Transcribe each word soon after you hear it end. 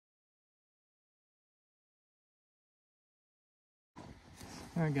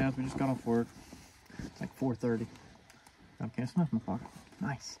Alright guys, we just got off work. It's like 4:30. Okay, it's not in my pocket.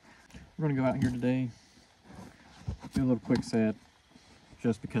 Nice. We're gonna go out here today, do a little quick set,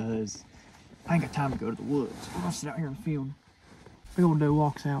 just because I ain't got time to go to the woods. We're gonna sit out here in the field. Big old doe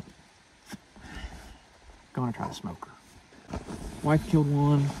walks out. Gonna try to smoke her. Wife killed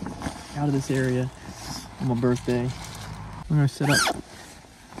one out of this area on my birthday. We're gonna set up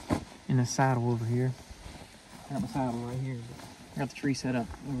in a saddle over here. I got my saddle right here. I got the tree set up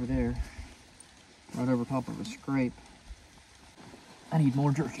over there, right over top of a scrape. I need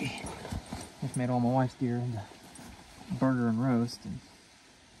more jerky. Just made all my wife's deer into burger and roast, and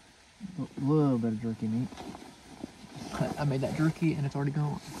a little bit of jerky meat. I made that jerky and it's already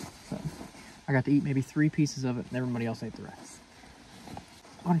gone. So I got to eat maybe 3 pieces of it, and everybody else ate the rest.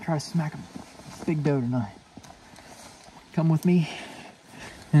 I'm gonna try to smack a big doe tonight. Come with me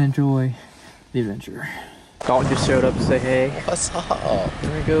and enjoy the adventure. Dalton just showed up to say hey. What's up? We're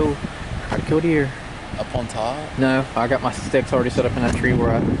gonna go try to kill deer. Up on top? No, I got my sticks already set up in that tree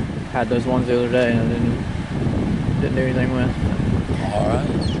where I had those ones the other day and I didn't do anything with. Alright.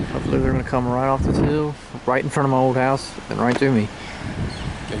 Hopefully they're gonna come right off this hill, right in front of my old house, and right to me.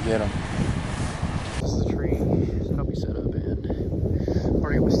 Go get them. This is the tree that I'll be set up in.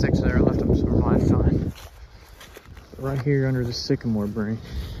 Already got my sticks there, I left them some last time. Right here under the sycamore branch.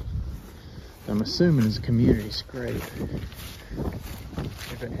 I'm assuming is a community scrape.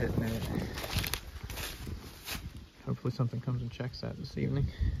 I've been hitting it. Hopefully something comes and checks that this evening.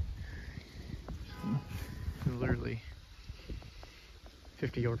 So, literally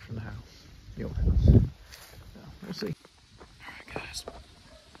 50 yards from the house, the old house. So, we'll see. Alright guys,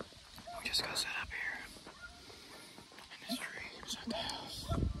 we just got set up here in this tree beside the house.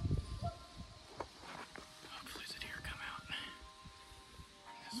 Hopefully the deer come out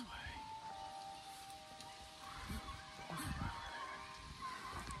this way.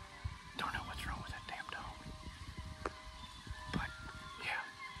 Don't know what's wrong with that damn dog. But yeah,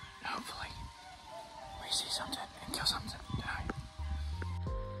 hopefully we see something and kill something tonight.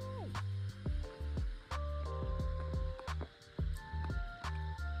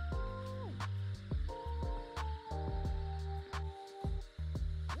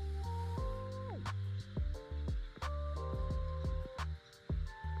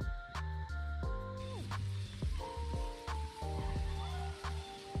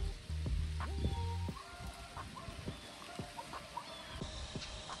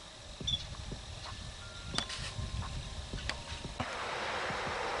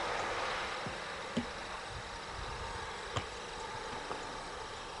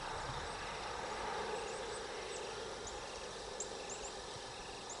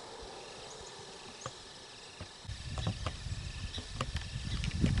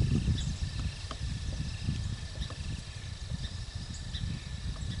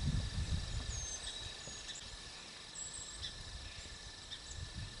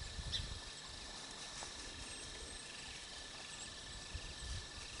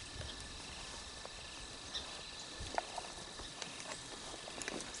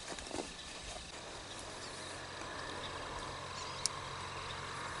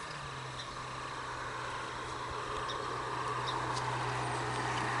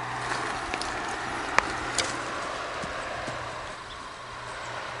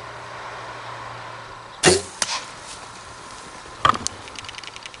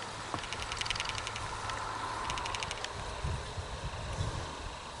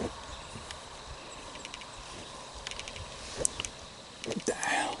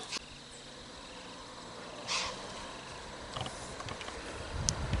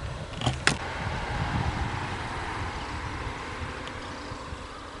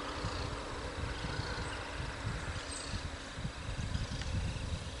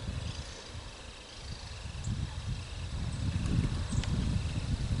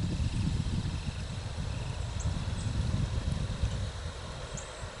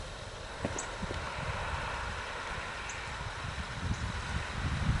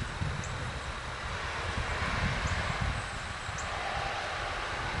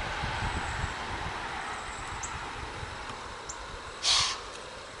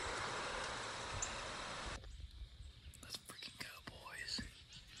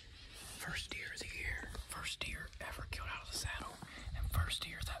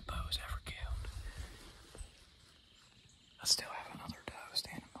 I still have another doe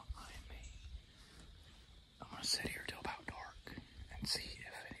standing behind me. I'm gonna sit here till about dark and see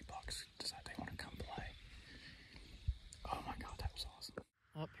if any bucks decide they want to come play. Oh my god, that was awesome.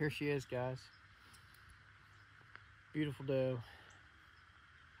 Oh, here she is, guys. Beautiful doe.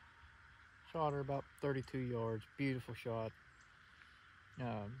 Shot her about 32 yards. Beautiful shot.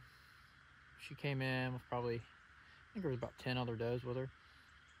 She came in with probably, I think there was about 10 other does with her.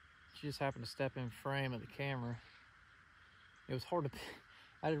 She just happened to step in frame of the camera. It was hard to,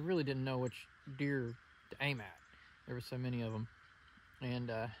 I really didn't know which deer to aim at. There were so many of them.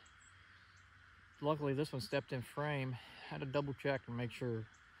 And luckily this one stepped in frame. I had to double check and make sure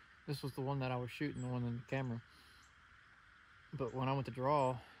this was the one that I was shooting, the one in the camera. But when I went to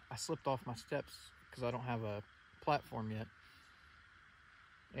draw, I slipped off my steps because I don't have a platform yet.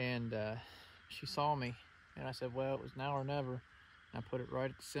 And she saw me, and I said, well, it was now or never. And I put it right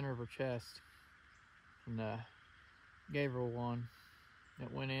at the center of her chest and gave her one.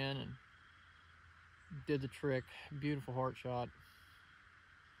 It went in and did the trick. Beautiful heart shot.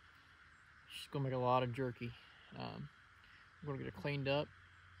 She's gonna make a lot of jerky. I'm gonna get it cleaned up,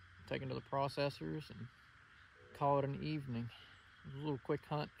 taken to the processors, and call it an evening. It was a little quick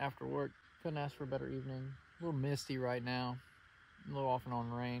hunt after work. Couldn't ask for a better evening. A little misty right now, a little off and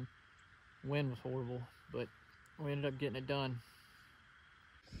on rain. Wind was horrible, but we ended up getting it done.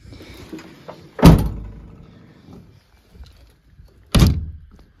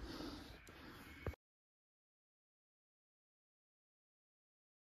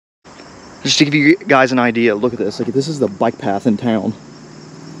 Just to give you guys an idea, look at this. Like, this is the bike path in town.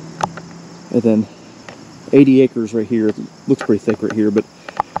 And then 80 acres right here. It looks pretty thick right here, but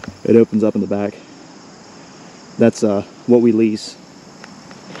it opens up in the back. That's what we lease.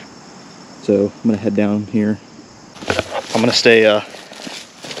 So I'm gonna head down here. I'm gonna stay,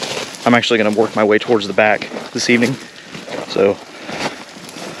 I'm actually gonna work my way towards the back this evening. So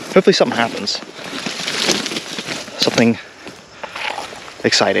hopefully something happens. Something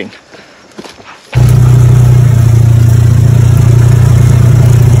exciting.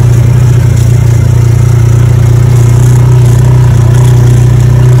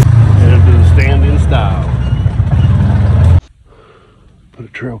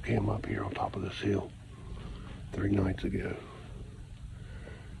 Trail cam up here on top of this hill 3 nights ago.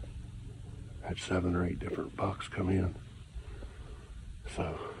 Had 7 or 8 different bucks come in.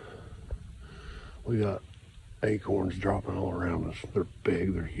 So we got acorns dropping all around us. They're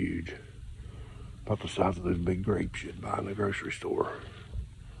big, they're huge. About the size of those big grapes you'd buy in the grocery store.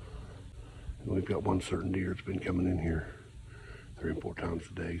 And we've got one certain deer that's been coming in here 3 and 4 times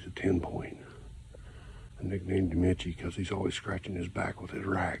a day. He's a 10-point. I nicknamed him Itchy because he's always scratching his back with his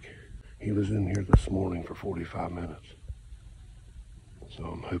rack. He was in here this morning for 45 minutes. So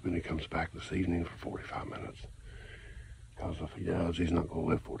I'm hoping he comes back this evening for 45 minutes. Because if he does, he's not going to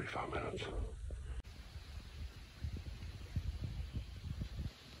live 45 minutes.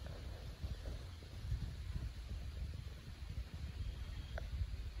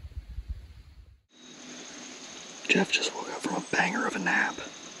 Jeff just woke up from a banger of a nap.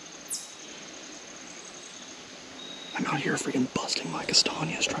 I'm out here freaking busting my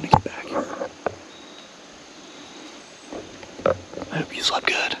castañas trying to get back here. I hope you slept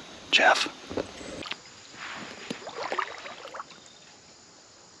good, Jeff.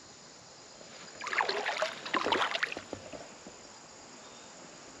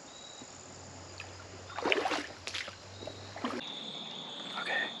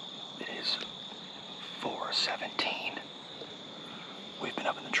 Okay, it is 4:17. We've been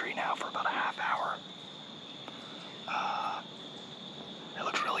up in the tree now for about a half hour. It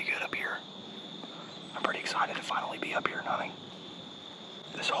looks really good up here. I'm pretty excited to finally be up here and hunting.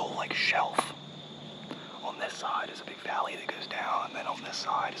 This whole like shelf on this side is a big valley that goes down, and then on this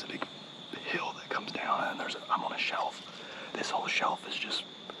side is a big hill that comes down, and I'm on a shelf. This whole shelf is just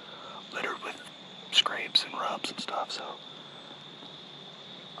littered with scrapes and rubs and stuff, so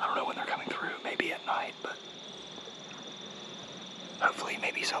I don't know when they're coming through, maybe at night, but hopefully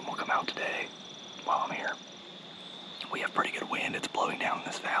maybe some will come out today while I'm here. We have pretty good wind. It's blowing down in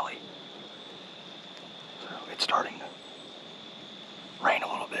this valley. So it's starting to rain a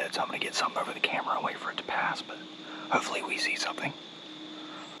little bit, so I'm going to get something over the camera and wait for it to pass, but hopefully we see something.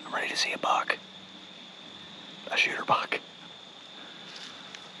 I'm ready to see a buck. A shooter buck.